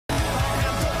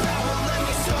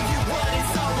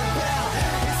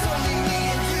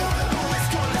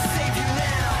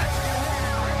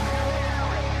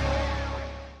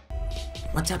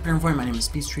What's happening, everyone? My name is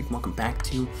Speedstreak. Welcome back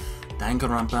to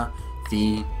Danganronpa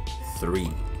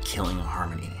V3, Killing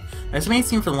Harmony. As you may have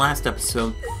seen from the last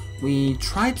episode, we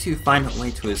tried to find a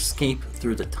way to escape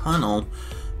through the tunnel,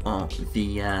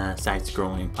 the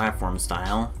side-scrolling platform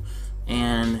style,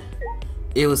 and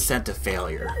it was set to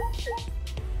failure.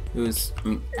 It was,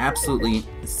 absolutely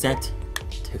set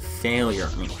to failure.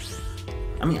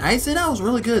 I said I was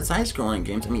really good at side-scrolling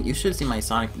games. You should have seen my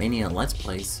Sonic Mania Let's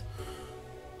Plays.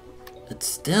 But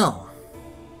still,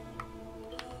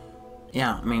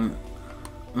 yeah,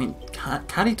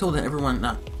 Kaede told everyone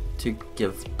not to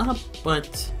give up,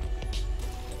 but,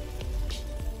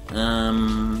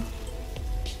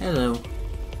 hello.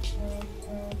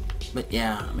 But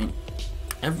yeah,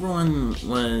 everyone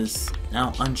was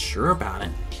now unsure about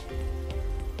it.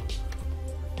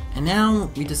 And now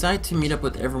we decide to meet up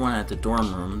with everyone at the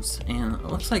dorm rooms, and it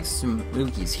looks like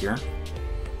Sumugi's here.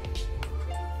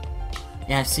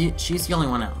 Yeah, she's the only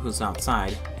one who's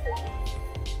outside.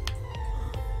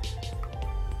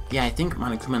 Yeah, I think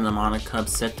Monokuma and the Monokubs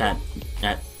set that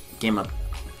game up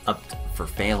for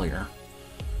failure.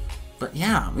 But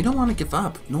yeah, we don't want to give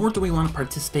up, nor do we want to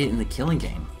participate in the killing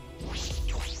game.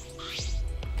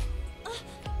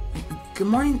 Good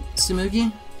morning,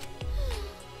 Sumugi.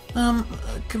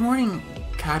 Good morning,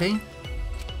 Kaede.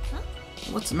 Huh?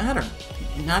 What's the matter?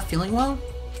 You not feeling well?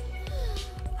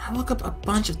 I woke up a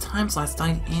bunch of times last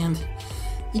night, and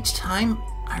each time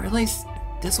I realized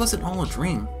this wasn't all a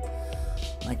dream.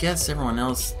 I guess everyone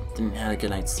else didn't have a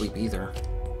good night's sleep either.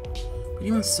 But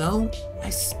even so, I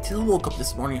still woke up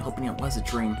this morning hoping it was a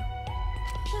dream.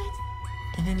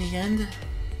 And in the end,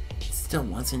 it still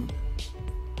wasn't.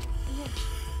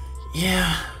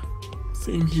 Yeah,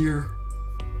 same here.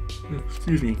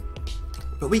 Excuse me.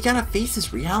 But we gotta face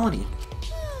this reality.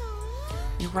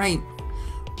 You're right.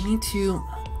 We need to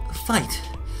fight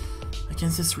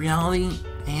against this reality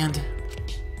and...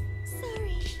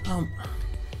 Sorry. Oh,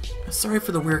 I'm sorry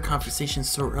for the weird conversation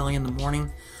so early in the morning.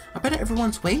 I bet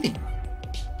everyone's waiting.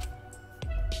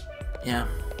 Yeah,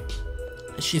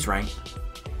 she's right.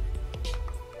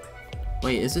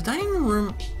 Wait, is the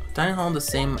dining hall the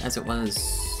same as it was,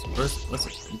 or was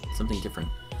it something different?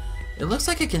 It looks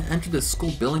like I can enter the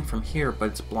school building from here, but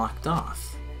it's blocked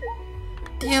off.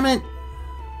 Damn it!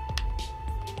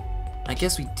 I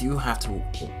guess we do have to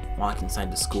walk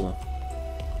inside the school.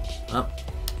 Oh,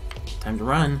 time to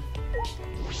run.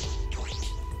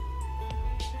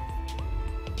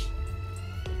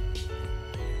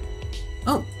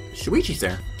 Oh, Shuichi's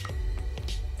there.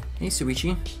 Hey,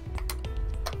 Shuichi.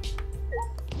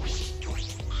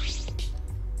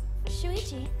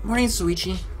 Shuichi. Morning,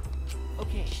 Shuichi.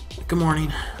 Okay. Good morning.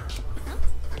 Huh?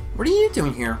 What are you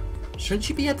doing here? Shouldn't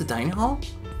you be at the dining hall?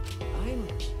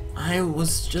 I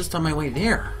was just on my way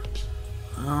there.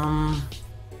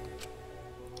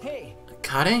 Hey.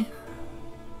 Kaede?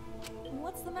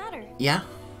 What's the matter? Yeah?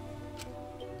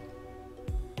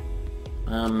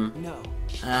 No.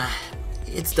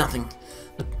 It's nothing.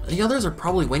 The others are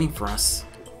probably waiting for us.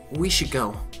 We should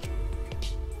go.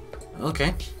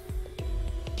 Okay.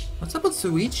 What's up with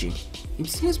Shuichi? He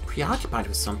seems preoccupied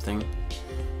with something.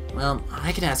 Well,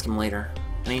 I can ask him later.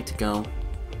 I need to go.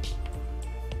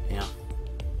 Yeah.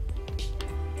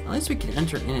 At least we can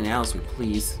enter in and out as we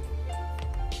please.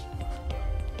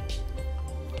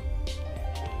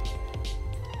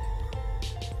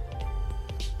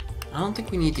 I don't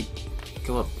think we need to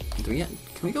go up. Do we?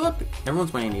 Can we go up?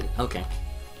 Everyone's waiting. Need it. Okay.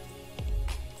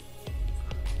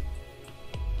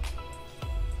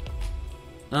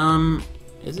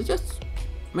 Is it just?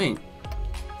 Wait.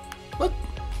 What?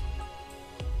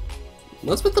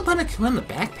 What's with the Monokuma in the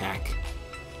backpack?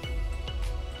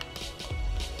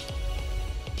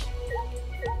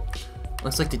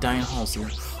 Looks like the dining hall's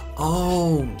here.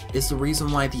 Oh, is the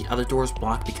reason why the other door's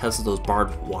blocked because of those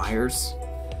barbed wires?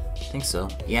 I think so,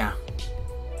 yeah.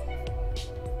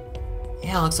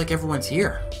 Yeah, looks like everyone's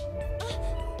here.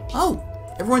 Oh,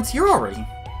 everyone's here already.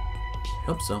 I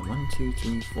hope so. 1, 2,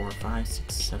 3, 4, 5,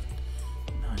 6, 7,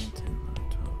 9, 10, 11,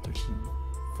 12, 13,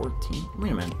 14.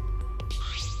 Wait a minute.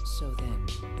 So then...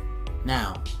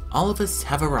 Now, all of us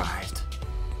have arrived.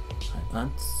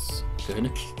 That's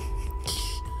good.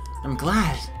 I'm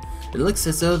glad. It looks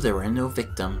as though there were no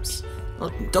victims.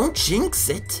 Well, don't jinx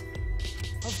it!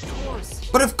 Of course!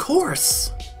 But of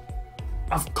course!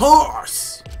 Of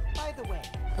course!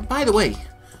 By the way...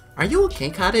 Are you okay,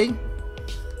 Kaede?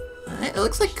 It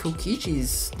looks like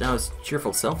Kokichi's now his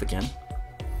cheerful self again.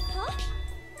 Huh?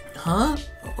 Huh?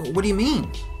 What do you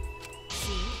mean?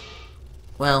 See?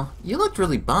 Well, you looked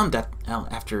really bummed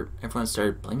after everyone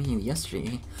started blaming you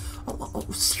yesterday. Oh,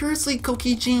 seriously,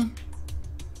 Kokichi?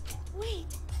 Wait.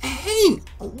 Hey, Hey!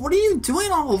 What are you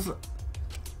doing all of...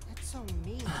 That's so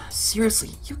mean.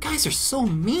 Seriously, you guys are so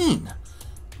mean.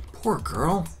 Poor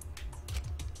girl.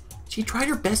 She tried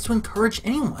her best to encourage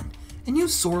anyone, and you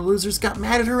sore losers got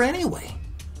mad at her anyway.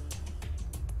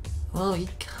 Well, he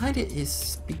kinda is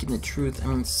speaking the truth. I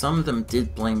mean, some of them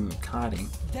did blame kaede.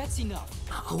 That's enough.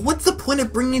 What's the point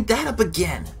of bringing that up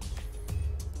again?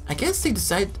 I guess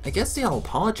they all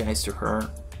apologize to her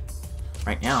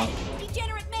right now.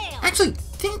 Degenerate male. Actually,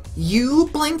 didn't you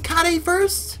blame kaede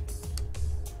first?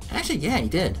 Actually, yeah, he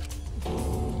did.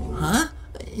 Huh?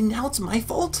 Now it's my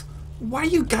fault? Why are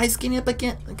you guys getting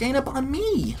up on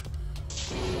me?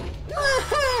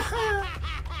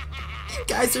 You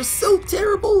guys are so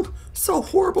terrible, so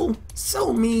horrible,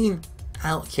 so mean.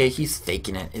 Okay, he's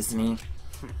faking it, isn't he?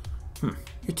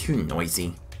 You're too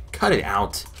noisy. Cut it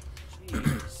out.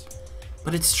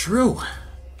 But it's true.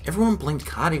 Everyone blamed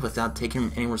kaede without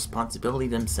taking any responsibility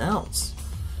themselves.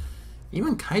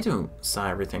 Even Kaito saw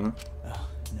everything. Oh,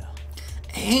 no.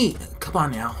 Hey, come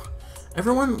on now.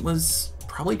 Everyone was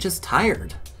probably just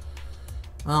tired.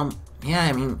 Well, yeah,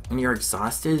 I mean, when you're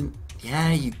exhausted,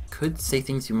 yeah, you could say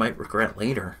things you might regret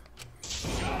later.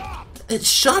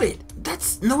 Shut it!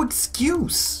 That's no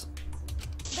excuse!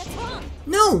 That's wrong.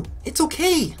 No, it's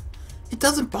okay. It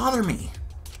doesn't bother me.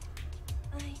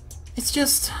 It's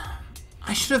just,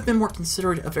 I should have been more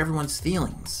considerate of everyone's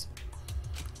feelings.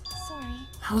 Sorry.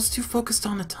 I was too focused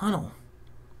on the tunnel.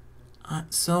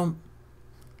 So,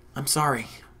 I'm sorry.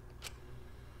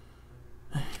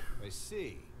 I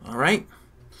see. Alright.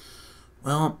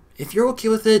 Well, if you're okay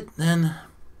with it, then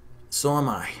so am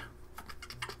I.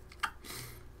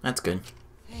 That's good.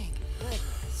 Thank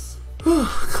goodness. Whew,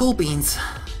 cool beans.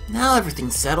 Now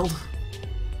everything's settled.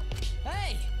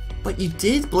 Hey! But you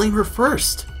did blame her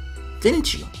first,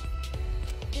 didn't you?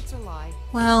 It's a lie.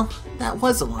 Well, that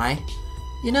was a lie.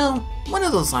 You know, one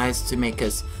of those lies to make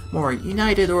us more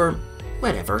united or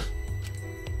whatever.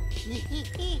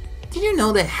 Did you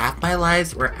know that half my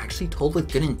lies were actually told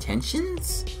with good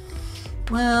intentions?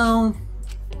 Well...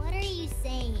 What are you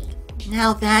saying?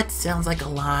 Now that sounds like a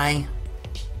lie.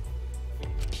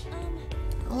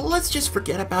 Let's just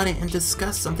forget about it and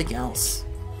discuss something else.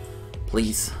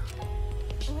 Please.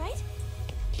 Right?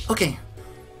 Okay.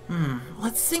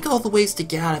 Let's think of all the ways to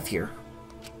get out of here.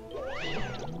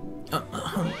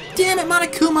 Damn it,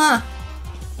 Monokuma!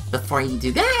 Before you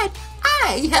do that,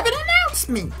 I have an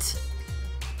announcement!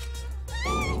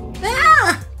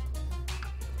 Ah!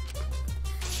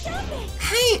 Stop it!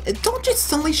 Hey, don't just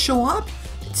suddenly show up.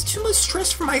 It's too much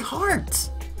stress for my heart.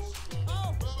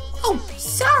 Oh,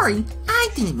 sorry. I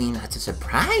didn't mean that to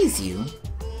surprise you.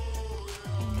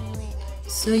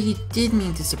 So you did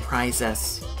mean to surprise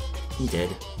us. You did.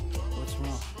 What's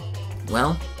wrong?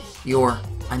 Well, your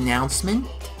announcement?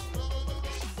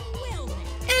 Well then.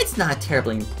 It's not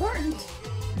terribly important,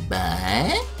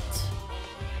 but...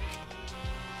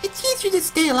 It's easier to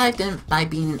stay alive than by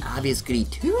being an obvious goody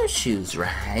two-shoes,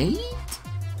 right?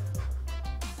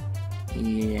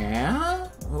 Yeah?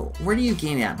 Well, where do you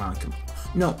gain at, Monokuma?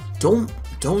 No, don't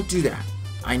do that.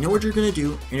 I know what you're gonna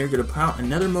do, and you're gonna put out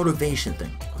another motivation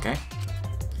thing, okay?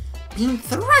 Being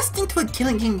thrust into a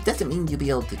killing game doesn't mean you'll be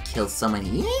able to kill someone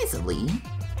easily.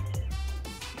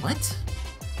 What?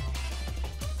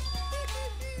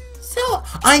 So,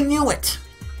 I knew it!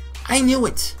 I knew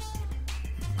it!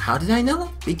 How did I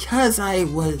know? Because I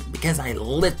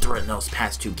lived through in those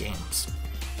past 2 games.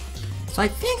 So I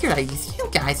figured I'd use you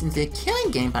guys into a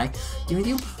killing game by giving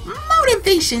you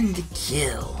motivation to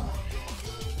kill.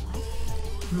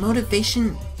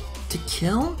 Motivation to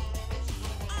kill?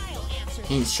 I'll answer.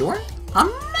 In short, a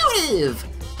motive!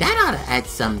 That ought to add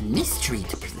some mystery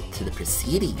to the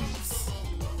proceedings.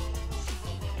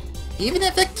 Even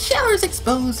if the killer's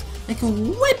exposed, I can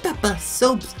whip up a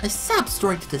sob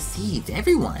story to deceive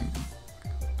everyone.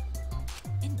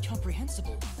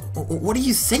 Incomprehensible. What are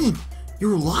you saying?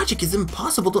 Your logic is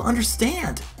impossible to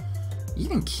understand.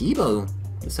 Even Kibo,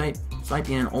 despite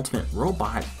being an ultimate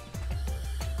robot,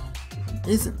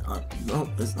 is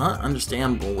not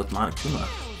understandable with Monokuma.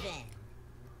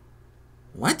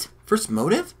 What? First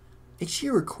motive? Did she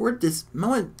record this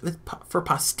moment for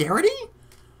posterity?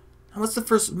 And what's the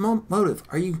first motive?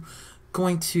 Are you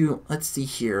going to, let's see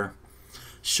here,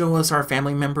 show us our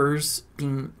family members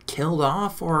being killed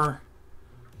off, or...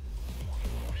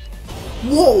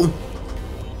 Whoa!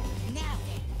 Now,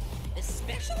 the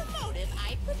special motive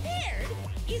I prepared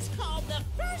is called the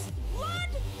First Blood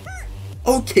Hurt.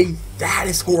 Okay, that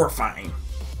is horrifying.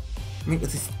 I mean,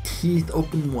 with his teeth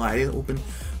open wide open,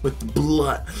 with the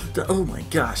blood. Oh my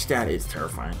gosh, that is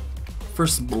terrifying.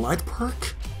 First blood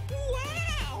perk?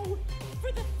 Wow!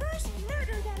 For the first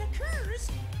murder that occurs,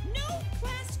 no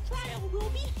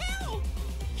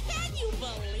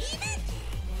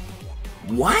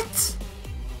What?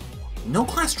 No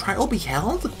class trial be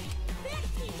held? That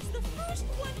means the first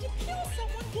one to kill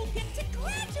someone will get to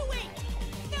graduate.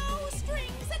 No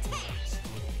strings attached.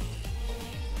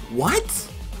 What?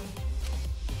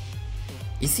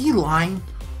 Is he lying?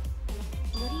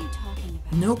 What are you talking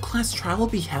about? No class trial will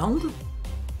be held?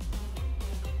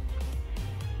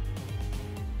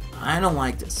 I don't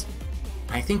like this.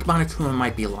 I think Monokuma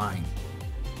might be lying.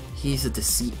 He is a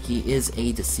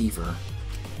deceiver.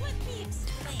 Let me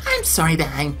explain. I'm sorry that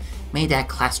I made that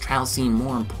class trial seem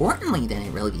more importantly than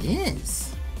it really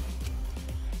is.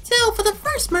 So, for the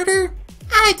first murder,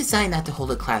 I decided not to hold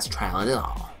a class trial at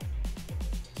all.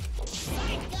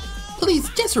 Please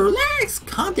just relax,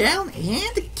 calm down,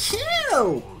 and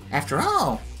kill! After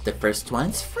all, the first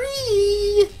one's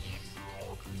free!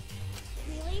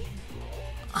 Really?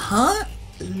 Huh?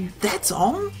 That's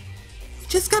all? You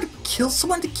just gotta kill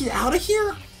someone to get out of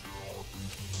here?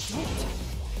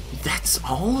 That's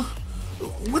all?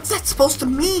 What's that supposed to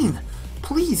mean?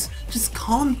 Please, just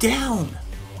calm down.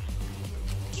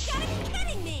 You gotta be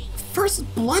kidding me!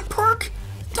 First blood perk?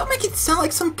 Don't make it sound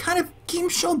like some kind of game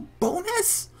show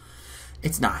bonus.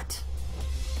 It's not.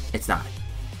 It's not.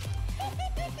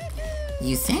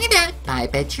 You say that, I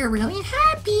bet you're really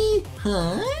happy,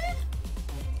 huh?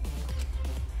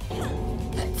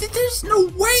 There's no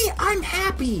way I'm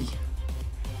happy!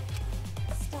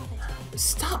 Stop it.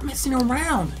 Stop messing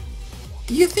around!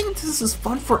 Do you think this is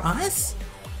fun for us?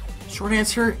 Short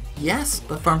answer, yes,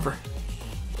 but fun for...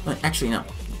 Actually, no.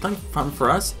 Fun for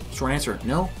us? Short answer,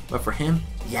 no, but for him,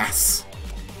 yes.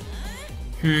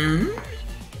 No,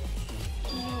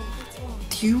 what's wrong?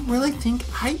 Do you really think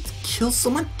I'd kill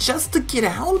someone just to get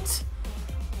out?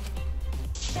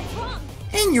 That's wrong.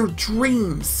 In your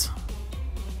dreams!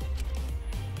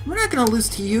 We're not gonna lose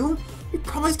to you. We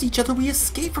promised each other we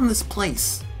escape from this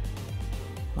place.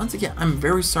 Once again, I'm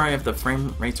very sorry if the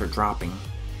frame rates are dropping.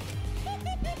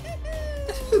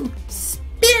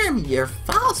 Spare me your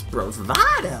false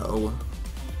bravado!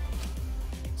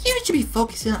 You should be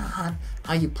focusing on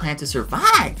how you plan to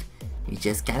survive. You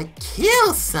just gotta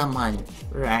kill someone,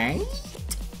 right?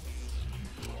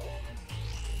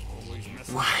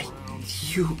 Why,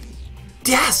 you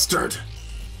dastard!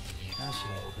 How should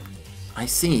I open this? I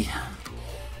see.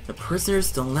 The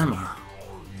prisoner's dilemma.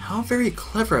 How very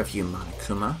clever of you,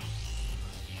 Monokuma.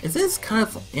 Is this kind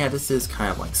of... Yeah, this is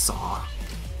kind of like Saw.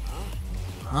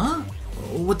 Huh?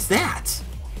 What's that?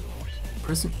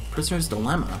 Prisoner's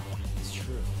dilemma. It's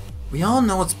true. We all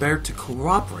know it's better to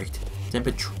cooperate than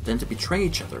to betray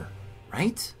each other,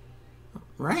 right?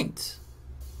 Right.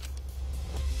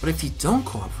 But if you don't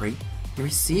cooperate, you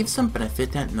receive some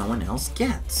benefit that no one else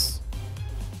gets.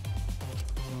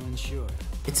 So unsure.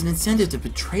 It's an incentive to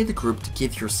betray the group to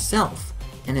give yourself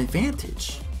an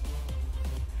advantage.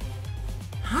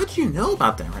 How do you know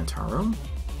about that, Rentaro?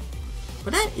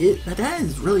 But that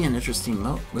is really an interesting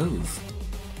move.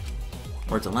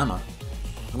 Or dilemma.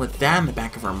 And with that in the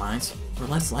back of our minds, we're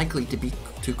less likely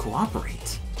to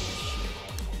cooperate.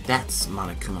 That's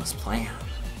Monokuma's plan.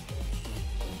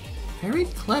 Very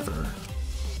clever.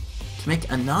 To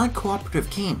make a non-cooperative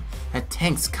game that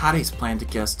tanks Kade's plan to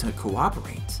get us to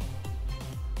cooperate.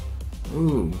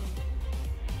 Ooh.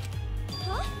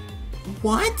 Huh?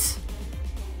 What?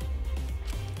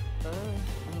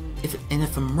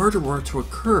 If a murder were to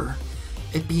occur,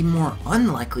 it'd be more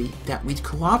unlikely that we'd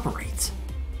cooperate.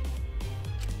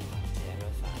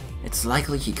 It's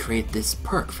likely he created this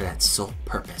perk for that sole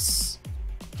purpose.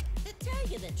 To tell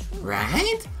you the truth,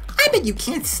 Right? I bet you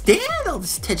can't stand all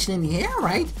this tension in the air,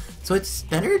 right? So it's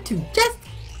better to just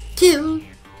kill.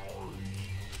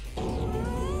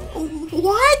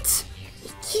 What?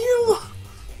 You...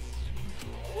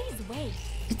 Please wait.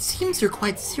 It seems you're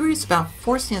quite serious about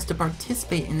forcing us to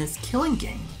participate in this killing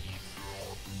game.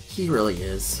 He really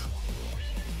is.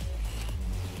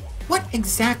 What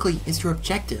exactly is your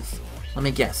objective? Let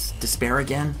me guess. Despair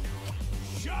again?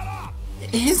 Shut up!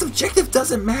 His objective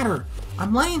doesn't matter.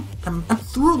 I'm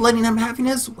through letting him have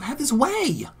his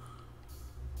way.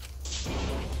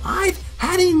 I've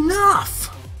had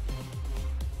enough.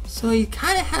 So he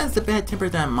kind of has the bad temper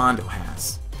that Mondo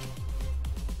has.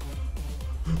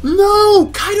 No!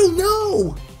 Kaido,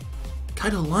 no!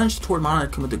 Kaido lunged toward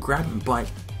Monokuma to grab him, but...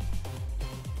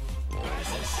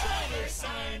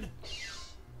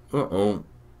 Uh-oh.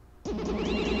 The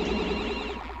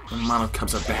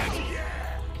Monokubs are back.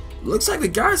 Looks like we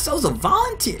got ourselves a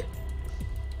volunteer.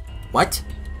 What?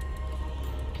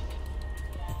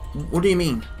 What do you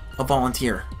mean, a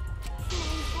volunteer?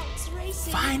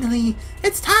 Finally,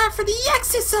 it's time for the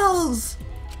exercise!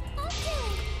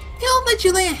 He'll let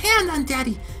you lay a hand on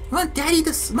Daddy. You want Daddy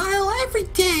to smile every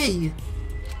day.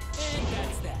 and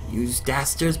You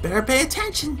dasters better pay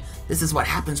attention. This is what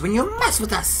happens when you mess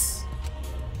with us.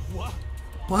 What?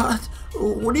 What?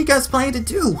 What are you guys planning to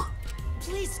do?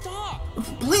 Please stop.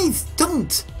 Please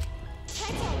don't.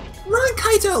 Kaito! Run,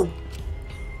 Kaito!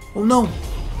 Oh no.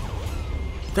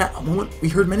 That moment we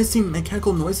heard menacing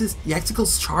mechanical noises. The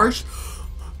icicle's charged.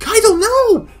 Kaito,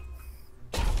 no!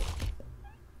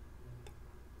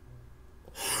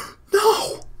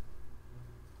 No!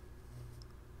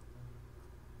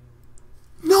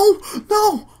 No!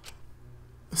 No!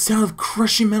 The sound of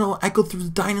crushing metal echoed through the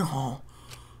dining hall.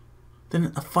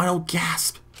 Then a final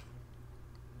gasp.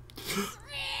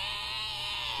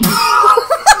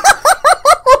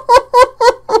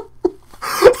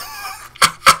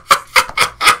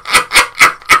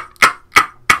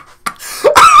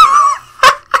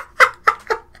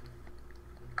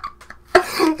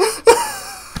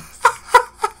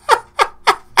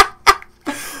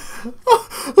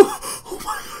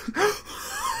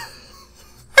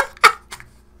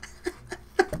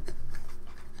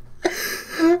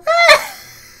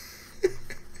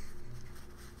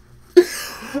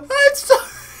 I'm sorry.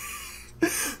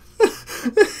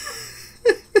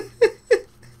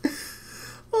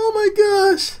 Oh my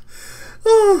gosh.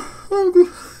 Oh, I'm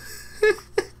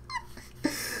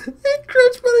it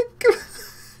crushed Monokuma.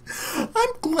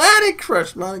 I'm glad it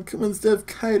crushed Monokuma instead of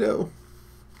Kaito.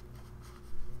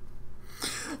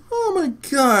 Oh my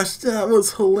gosh, that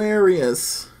was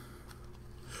hilarious.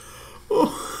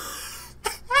 Oh.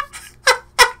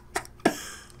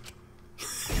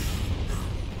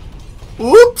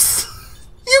 Whoops!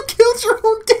 You killed your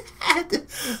own dad!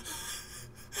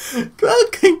 Well,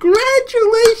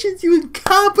 congratulations, you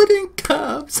incompetent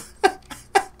cubs!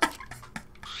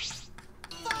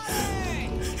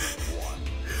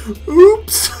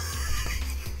 Oops!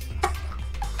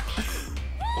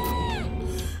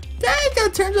 Dad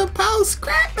got turned to a pile of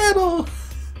scrap metal!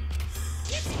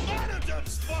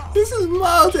 This is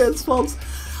Monodad's fault.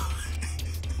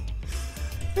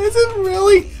 Is it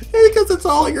really? Because it's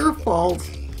all your fault.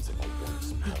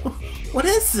 What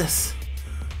is this?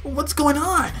 What's going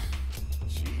on?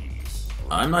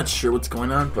 I'm not sure what's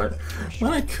going on, but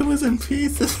Monokuma's in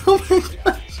pieces. Oh my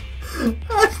gosh.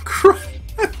 I'm crying.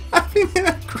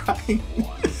 I'm crying.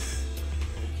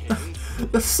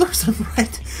 The source is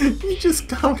right. He just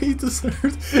got what he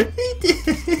deserved. He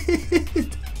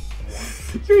did.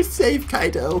 You're safe,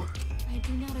 Kaito. I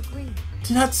do not agree.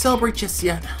 Do not celebrate just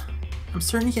yet. I'm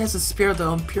certain he has a spare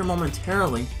that'll appear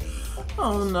momentarily.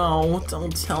 Oh no,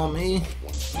 don't tell me.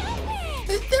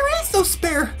 There is no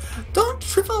spare! Don't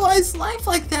trivialize life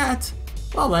like that!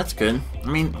 Well, that's good.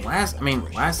 Last time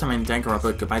in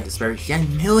Danganronpa Goodbye Despair, he had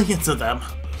millions of them.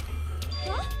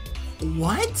 Huh?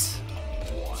 What?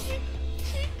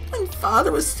 When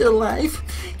father was still alive,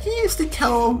 he used to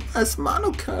tell us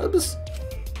Monokubs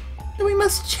that we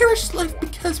must cherish life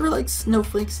because we're like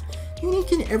snowflakes,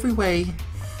 unique in every way.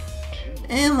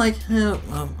 And like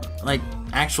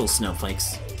actual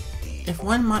snowflakes. If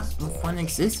one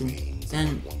existed,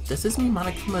 then does this mean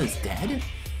Monokuma is dead?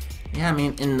 Yeah,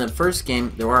 in the first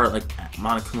game there are like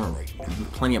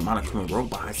plenty of Monokuma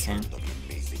robots, and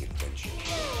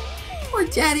poor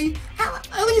Daddy.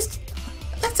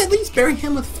 Let's at least bury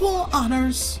him with full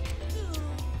honors.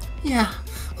 Yeah,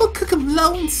 we'll cook him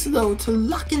low and slow to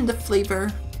lock in the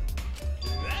flavor.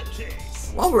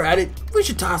 While we're at it, we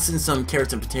should toss in some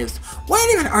carrots and potatoes.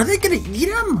 Wait a minute, are they gonna eat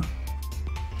them?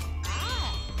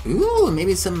 Ooh,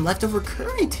 maybe some leftover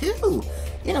curry too.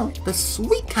 You know, the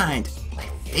sweet kind. My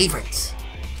favorite.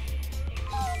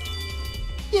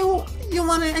 You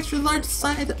want an extra large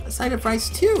side of rice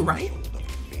too, right?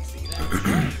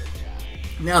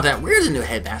 Now that we're the new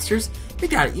headmasters, we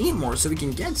gotta eat more so we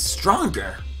can get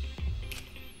stronger.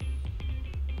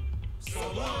 So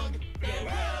long,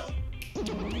 farewell.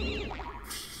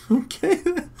 Okay.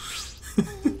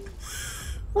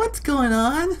 What's going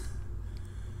on?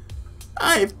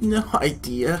 I have no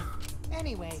idea.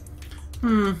 Anyway.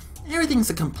 Everything's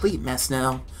a complete mess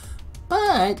now.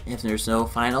 But if there's no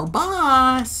final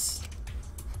boss,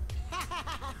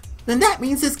 then that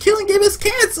means this killing game is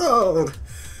cancelled!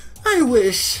 I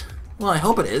wish. Well, I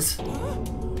hope it is.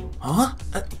 Huh?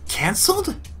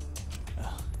 Cancelled?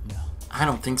 No. I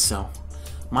don't think so.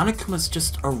 Monokuma's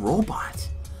just a robot.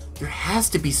 There has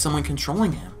to be someone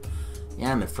controlling him.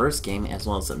 Yeah, in the first game as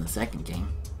well as in the second game.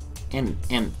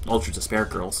 And Ultra Despair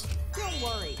Girls. Don't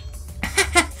worry.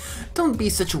 Don't be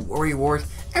such a worrywart.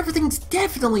 Everything's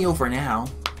definitely over now.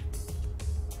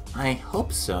 I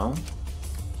hope so.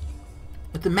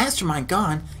 With the mastermind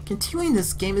gone, continuing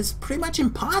this game is pretty much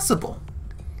impossible.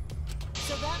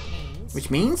 So that means... Which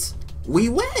means we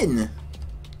win!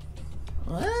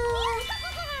 Well,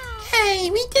 hey, Yay,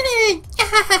 we did it!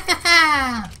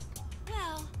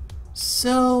 Well,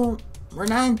 So, we're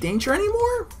not in danger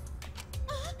anymore?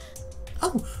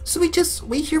 Oh, so we just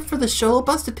wait here for the shuttle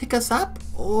bus to pick us up?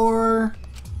 Or...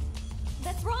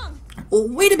 that's wrong.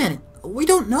 Oh, wait a minute. We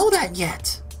don't know that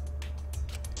yet.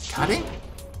 Kaede?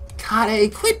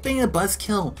 Kaede, quit being a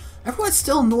buzzkill. Everyone's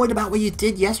still annoyed about what you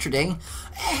did yesterday.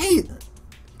 Hey,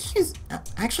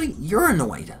 actually, you're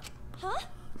annoyed. Huh?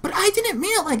 But I didn't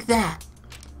mean it like that.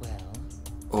 Well,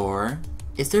 Or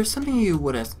is there something you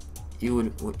would have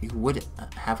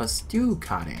us do,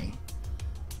 Kaede?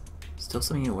 Still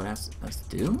something you would have us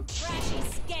do? Trashy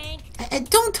skank. And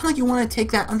don't tell you want to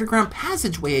take that underground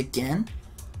passageway again.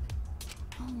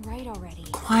 All right already.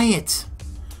 Quiet.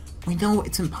 We know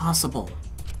it's impossible.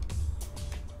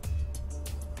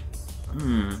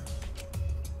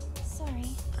 Sorry.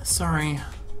 Sorry.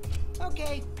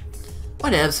 okay.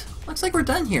 Whatevs. Looks like we're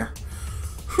done here.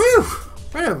 Whew!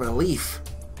 What a relief.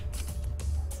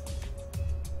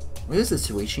 What is this,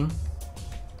 Shuichi?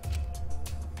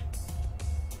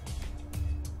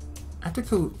 After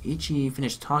Koichi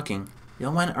finished talking, we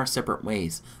all went our separate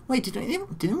ways. Wait,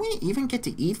 didn't we even get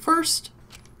to eat first?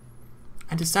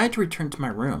 I decided to return to my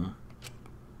room.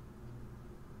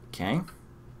 Okay.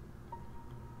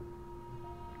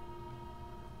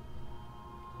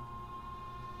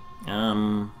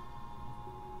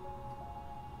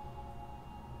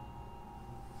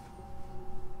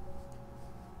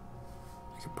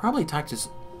 I could probably talk to...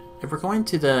 If we're going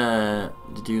to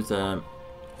do the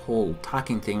whole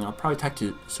talking thing, I'll probably talk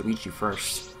to Shuichi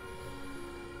first.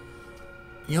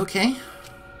 You okay?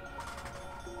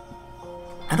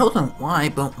 I don't know why,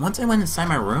 but once I went inside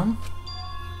my room,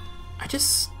 I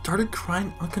just started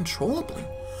crying uncontrollably.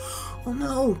 Oh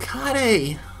no,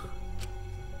 Kaede!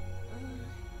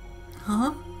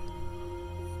 Huh?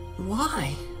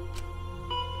 Why?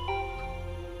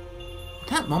 At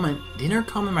that moment, the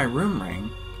intercom in my room rang.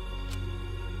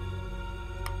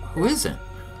 Who is it?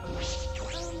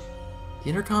 The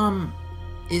intercom...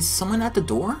 Is someone at the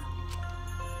door?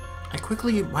 I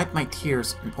quickly wiped my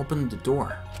tears and opened the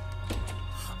door.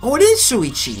 Oh, it is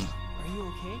Shuichi! Are you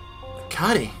okay?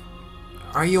 Kaede,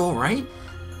 are you alright?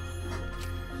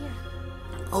 Yeah.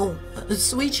 Oh,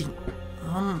 Shuichi.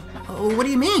 Oh, what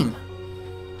do you mean?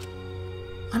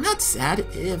 I'm not sad,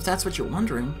 if that's what you're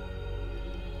wondering.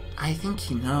 I think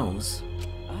he knows.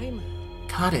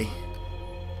 Kaede,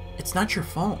 it's not your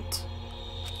fault.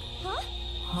 Huh?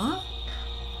 Huh?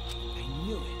 I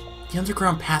knew it. The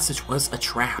underground passage was a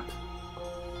trap.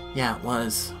 Yeah, it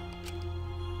was.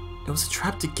 It was a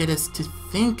trap to get us to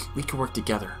think we could work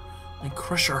together and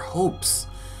crush our hopes.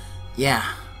 Yeah,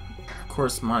 of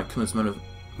course, Monokuma's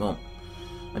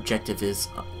objective is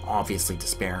obviously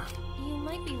despair. You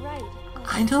might be right.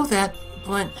 I know that,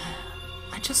 but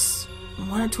I just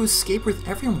wanted to escape with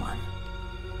everyone.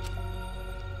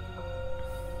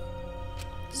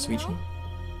 Shuichi?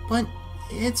 But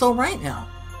it's alright now.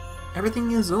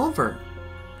 Everything is over,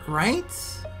 right?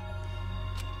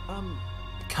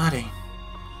 Kaede,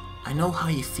 I know how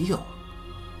you feel.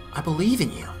 I believe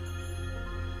in you.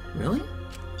 Really?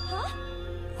 Huh?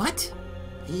 What?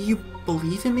 You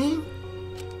believe in me?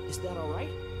 Is that alright?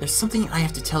 There's something I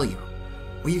have to tell you.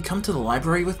 Will you come to the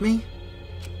library with me?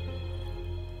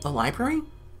 The library?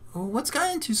 What's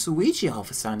gotten into Shuichi all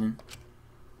of a sudden?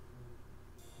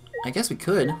 I guess we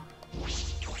could.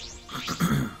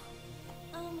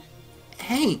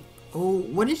 Hey,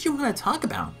 what did you want to talk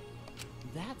about?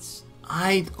 That's...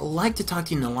 I'd like to talk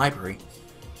to you in the library.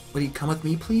 Will you come with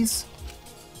me, please?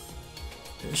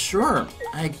 Sure,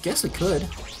 I guess we could.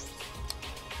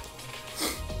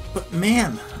 But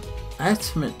man,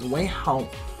 that's the way how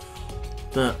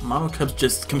the Monokubs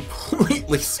just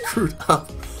completely screwed up.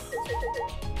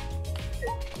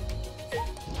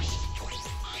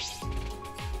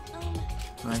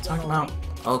 What I talk about?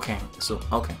 Okay,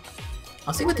 okay.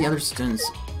 I'll see what the other students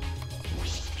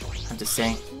have to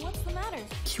say. What's the matter?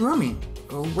 Kirumi,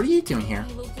 what are you doing here?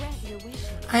 I will grant your wish.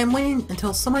 I am waiting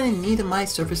until someone in need of my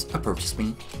service approaches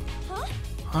me. Huh?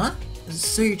 Huh?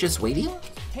 So you're just waiting?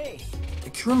 Hey!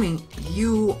 Kirumi,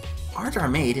 you aren't our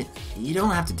maid. You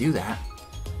don't have to do that.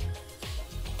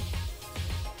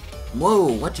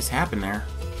 Whoa, what just happened there?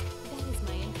 That is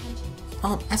my intention.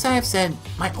 Well, as I have said,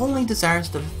 my only desire is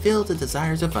to fulfill the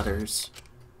desires of others.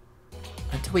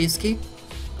 Until we escape,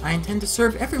 I intend to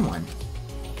serve everyone.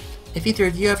 If either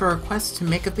of you have a request to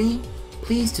make of me,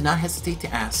 please do not hesitate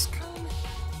to ask.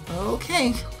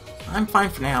 Okay, I'm fine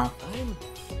for now.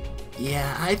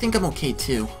 Yeah, I think I'm okay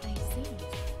too. I see.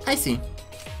 I see.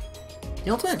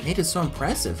 The ultimate maid is so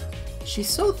impressive. She's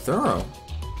so thorough.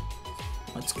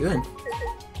 That's good.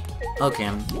 Okay,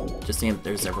 I'm just seeing if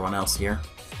there's everyone else here.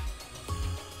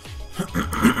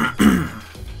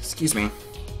 Excuse me.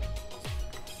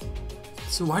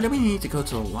 So why do we need to go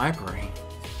to the library?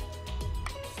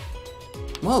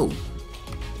 Whoa!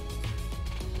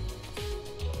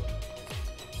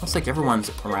 Looks like everyone's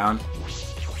around.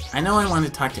 I know I want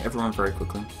to talk to everyone very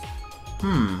quickly.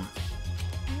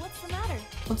 What's the matter?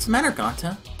 What's the matter,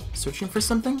 Gata? Searching for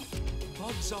something?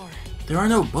 Bugs are. There are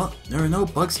no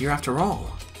bugs here after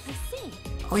all. I see.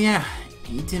 Oh yeah,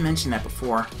 you did mention that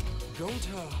before.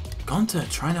 Gonta.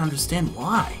 Trying to understand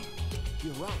why.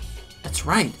 You're right. That's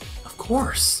right, of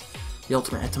course. The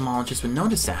ultimate etymologist would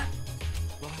notice that.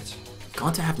 But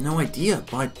Gonta have no idea,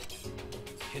 but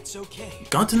it's okay.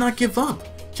 Gonta not give up.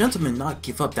 Gentlemen not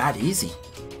give up that easy.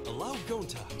 Allow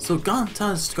Gonta. So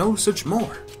Gonta's go search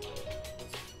more.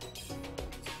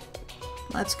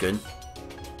 That's good.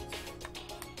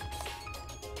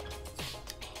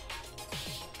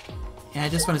 Yeah, I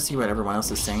just want to see what everyone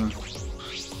else is saying.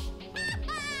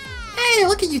 Hey,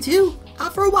 look at you two!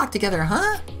 Out for a walk together,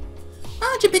 huh? Why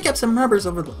don't you pick up some rubbers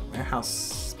over the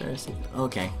warehouse?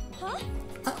 Okay. Huh?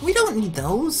 We don't need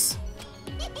those.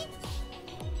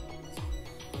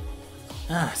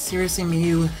 Seriously,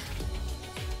 Miyu?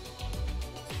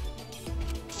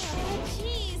 Oh,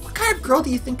 jeez. What kind of girl do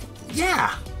you think?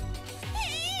 Yeah!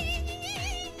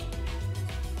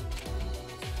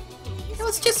 It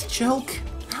was just a joke.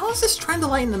 I was just trying to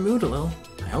lighten the mood a little.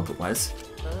 I hope it was.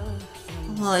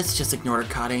 Well, let's just ignore it,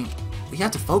 Kaede. We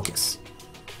have to focus.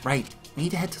 Right, we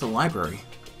need to head to the library.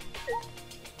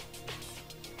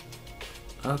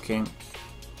 Okay.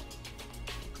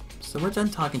 So we're done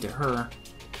talking to her.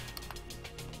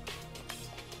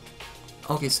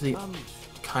 Okay, so the...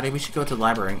 Kaede, we should go to the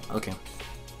library. Okay.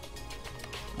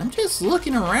 I'm just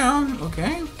looking around,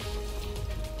 okay?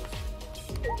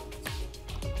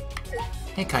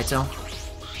 Hey, Kaito.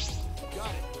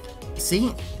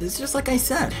 See? It's just like I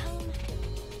said.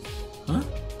 Huh?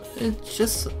 It's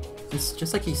just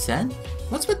like you said?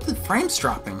 What's with the frames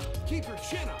dropping? Keep your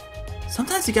chin up.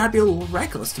 Sometimes you gotta be a little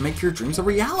reckless to make your dreams a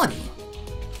reality.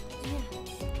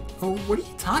 Oh, what are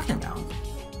you talking about?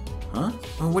 Huh?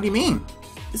 Oh, what do you mean?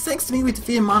 It's thanks to me we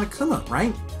defeated Monokuma,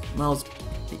 right? Well, it's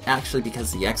actually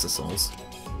because of the Exosouls.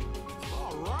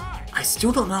 All right. I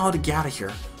still don't know how to get out of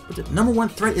here, but the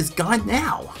 #1 threat is gone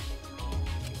now.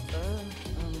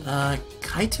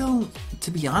 Kaito,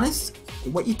 to be honest,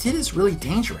 what you did is really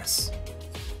dangerous.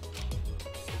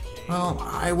 Well,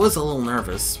 I was a little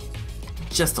nervous.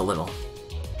 Just a little.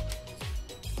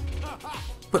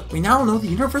 But we now know the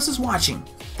universe is watching.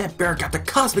 That bear got the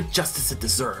cosmic justice it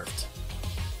deserved.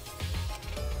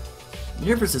 The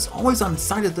universe is always on the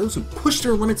side of those who push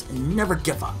their limits and never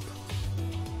give up.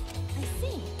 I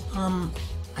see.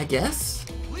 I guess?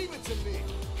 Leave it to me.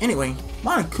 Anyway,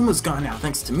 Monokuma's gone now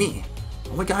thanks to me.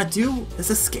 All we gotta do is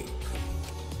escape.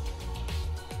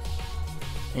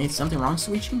 Ain't something wrong,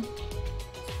 Suichi?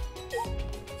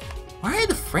 Why are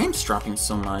the frames dropping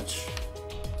so much?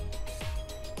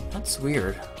 That's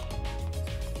weird.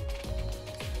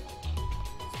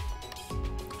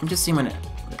 I'm just seeing what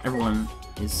everyone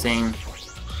is saying.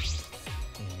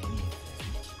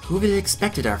 Who would have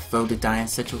expected our foe to die in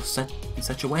such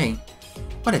a way?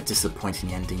 What a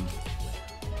disappointing ending.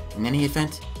 In any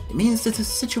event, it means that the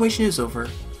situation is over.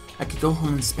 I could go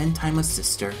home and spend time with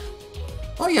sister.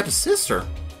 Oh, you have a sister?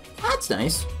 That's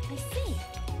nice. I see.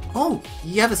 Oh,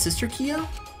 you have a sister, Kyo?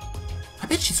 I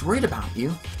bet she's worried about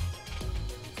you.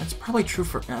 That's probably true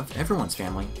for everyone's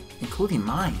family, including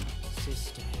mine.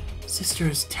 Sister. Sister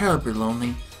is terribly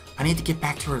lonely. I need to get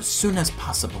back to her as soon as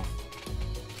possible.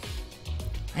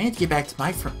 I need to get back to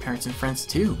my parents and friends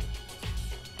too.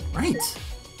 Right.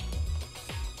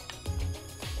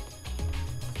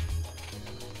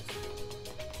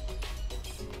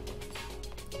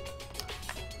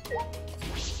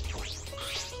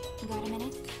 Got a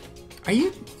minute? Are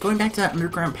you going back to that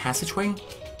underground passageway?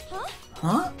 Huh?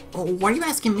 Huh? Oh, why are you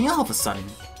asking me all of a sudden?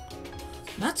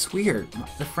 That's weird.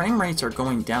 The frame rates are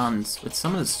going down with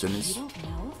some of the students. You don't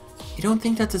know? You don't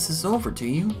think that this is over, do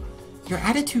you? Your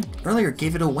attitude earlier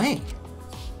gave it away.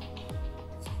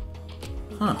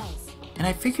 Huh. Because And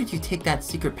I figured you'd take that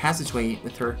secret passageway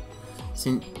with her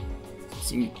since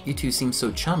you two seem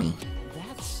so chummy.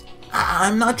 That's...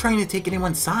 I'm not trying to take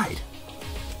anyone's side.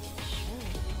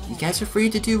 You guys are free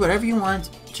to do whatever you want,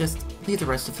 just leave the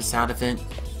rest of us out of it.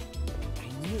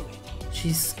 I knew it.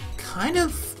 She's kind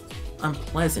of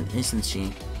unpleasant, isn't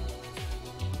she?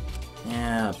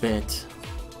 Yeah, a bit.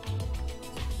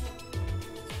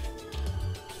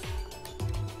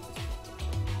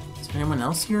 Is there anyone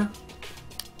else here?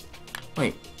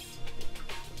 Wait.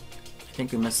 I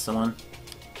think we missed someone.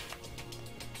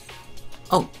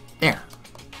 Oh, there.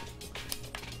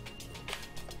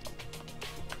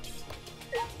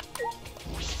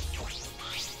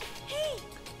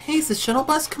 Hey, is the shuttle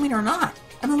bus coming or not?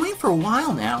 I've been waiting for a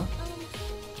while now.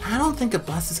 I don't think a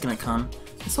bus is gonna come.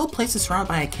 This whole place is surrounded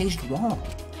by a caged wall.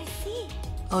 I see.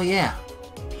 Oh yeah.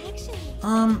 Actually,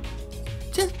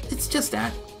 It's just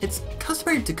that. It's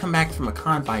customary to come back from a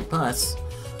con by bus.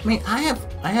 I mean, I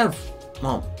have,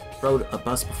 well, rode a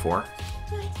bus before.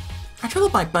 but I travel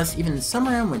by bus even in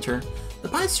summer and winter. The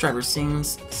bus driver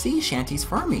sings sea shanties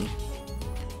for me.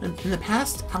 In the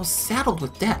past, I was saddled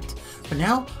with debt, but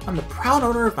now I'm the proud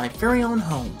owner of my very own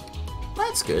home.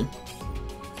 That's good.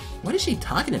 What is she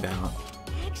talking about?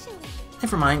 actually,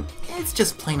 Never mind, it's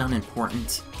just plain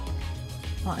unimportant.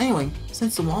 Well, anyway,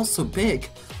 since the wall's so big,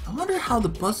 I wonder how the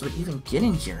bus would even get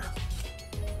in here.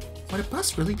 Would a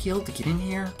bus really be able to get in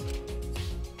here?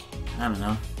 I don't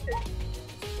know.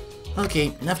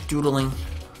 Okay, enough doodling.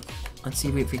 Let's see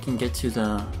if we can get to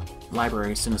the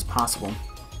library as soon as possible.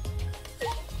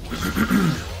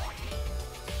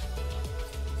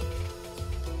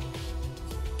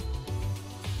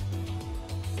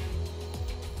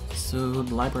 So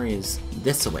the library is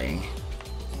this way.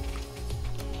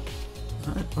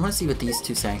 I want to see what these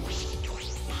two say.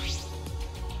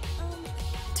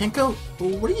 Tenko,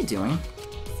 what are you doing?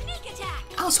 sneak attack.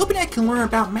 I was hoping I could learn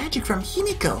about magic from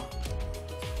Himiko.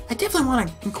 I definitely want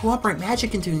to incorporate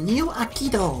magic into Neo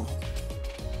Aikido.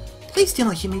 Please tell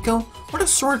me, Himiko, what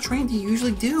sort of training do you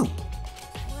usually do?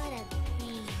 What a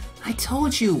pain. I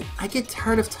told you, I get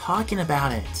tired of talking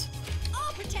about it.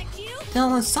 I'll protect you. Then I'll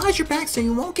massage your back so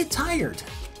you won't get tired.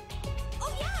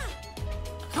 Oh yeah.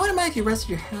 I wouldn't mind if you rested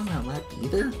your head on my lap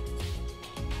either.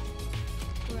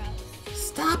 Gross.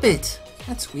 Stop it!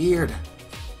 That's weird.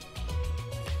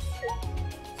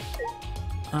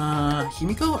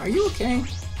 Himiko, are you okay?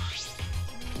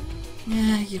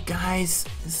 Yeah, you guys,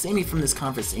 save me from this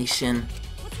conversation.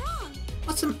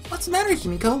 What's wrong? What's the matter,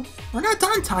 Himiko? We're not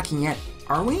done talking yet,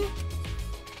 are we?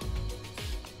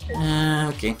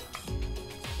 Okay.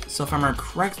 So if I remember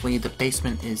correctly, the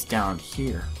basement is down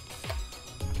here.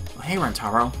 Oh, hey,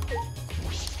 Rentaro.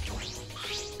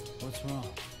 What's wrong?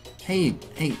 Hey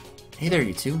there,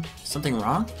 you two. Something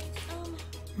wrong?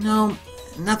 No,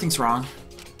 nothing's wrong.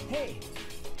 Hey!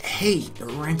 Hey,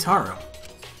 Rentaro.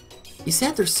 You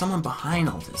said there's someone behind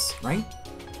all this, right?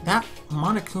 That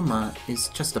Monokuma is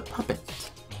just a puppet.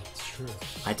 It's true.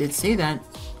 I did say that,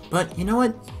 but you know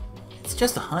what? It's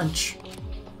just a hunch.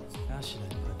 How should I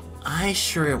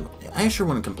put this? I sure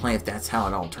wouldn't complain if that's how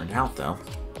it all turned out, though.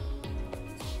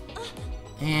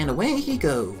 And away he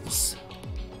goes.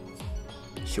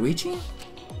 Shuichi?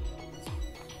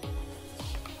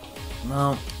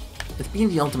 Well, with being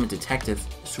the ultimate detective,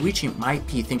 Shuichi might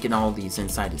be thinking all these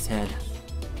inside his head.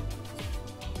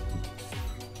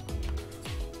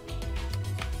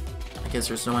 I guess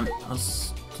there's no one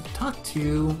else to talk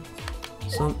to,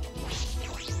 so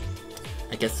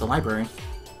I guess the library.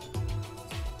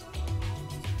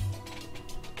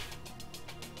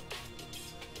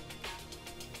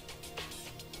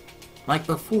 Like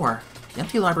before, the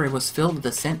empty library was filled with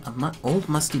the scent of old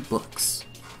musty books.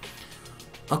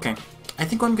 Okay, I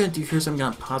think what I'm going to do here is I'm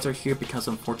going to pause right here because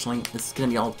unfortunately this is going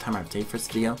to be all the time I have to take for this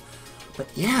video. But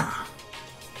yeah.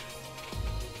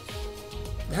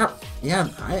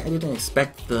 I didn't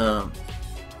expect the...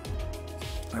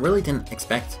 I really didn't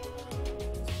expect...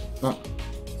 Well,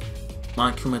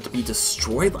 Monokuma to be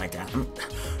destroyed like that. I mean,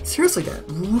 seriously, that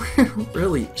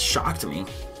really shocked me.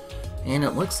 And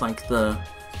it looks like the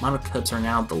Monokubs are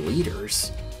now the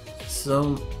leaders.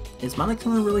 So, is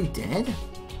Monokuma really dead?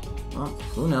 Well,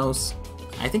 who knows.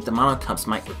 I think the Monokubs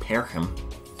might repair him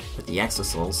with the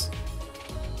exosouls.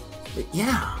 But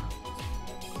yeah.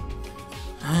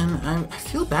 And I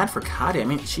feel bad for Kaede. I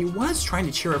mean, she was trying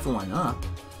to cheer everyone up.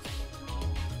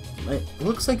 But it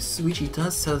looks like Shuichi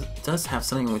does have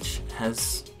something which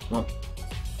has, well,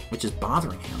 which is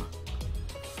bothering him.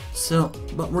 So,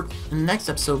 but in the next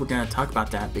episode we're going to talk about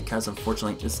that because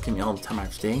unfortunately this is going to be all the time I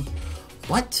have today.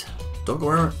 But don't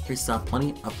worry, there's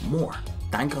plenty of more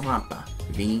Danganronpa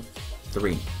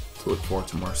V3 to look forward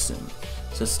to more soon.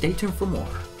 So stay tuned for more.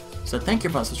 So thank you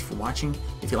very much for watching.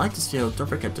 If you like this video, don't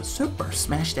forget to super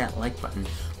smash that like button.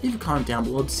 Leave a comment down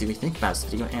below to see what you think about this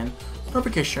video, and don't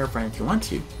forget to share a friend if you want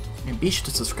to. And be sure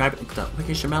to subscribe and click that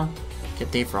notification bell to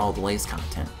get updated for all the latest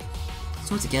content.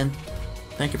 So once again,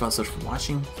 thank you very much for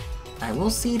watching. I will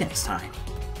see you next time.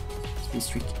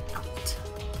 Speedstreak.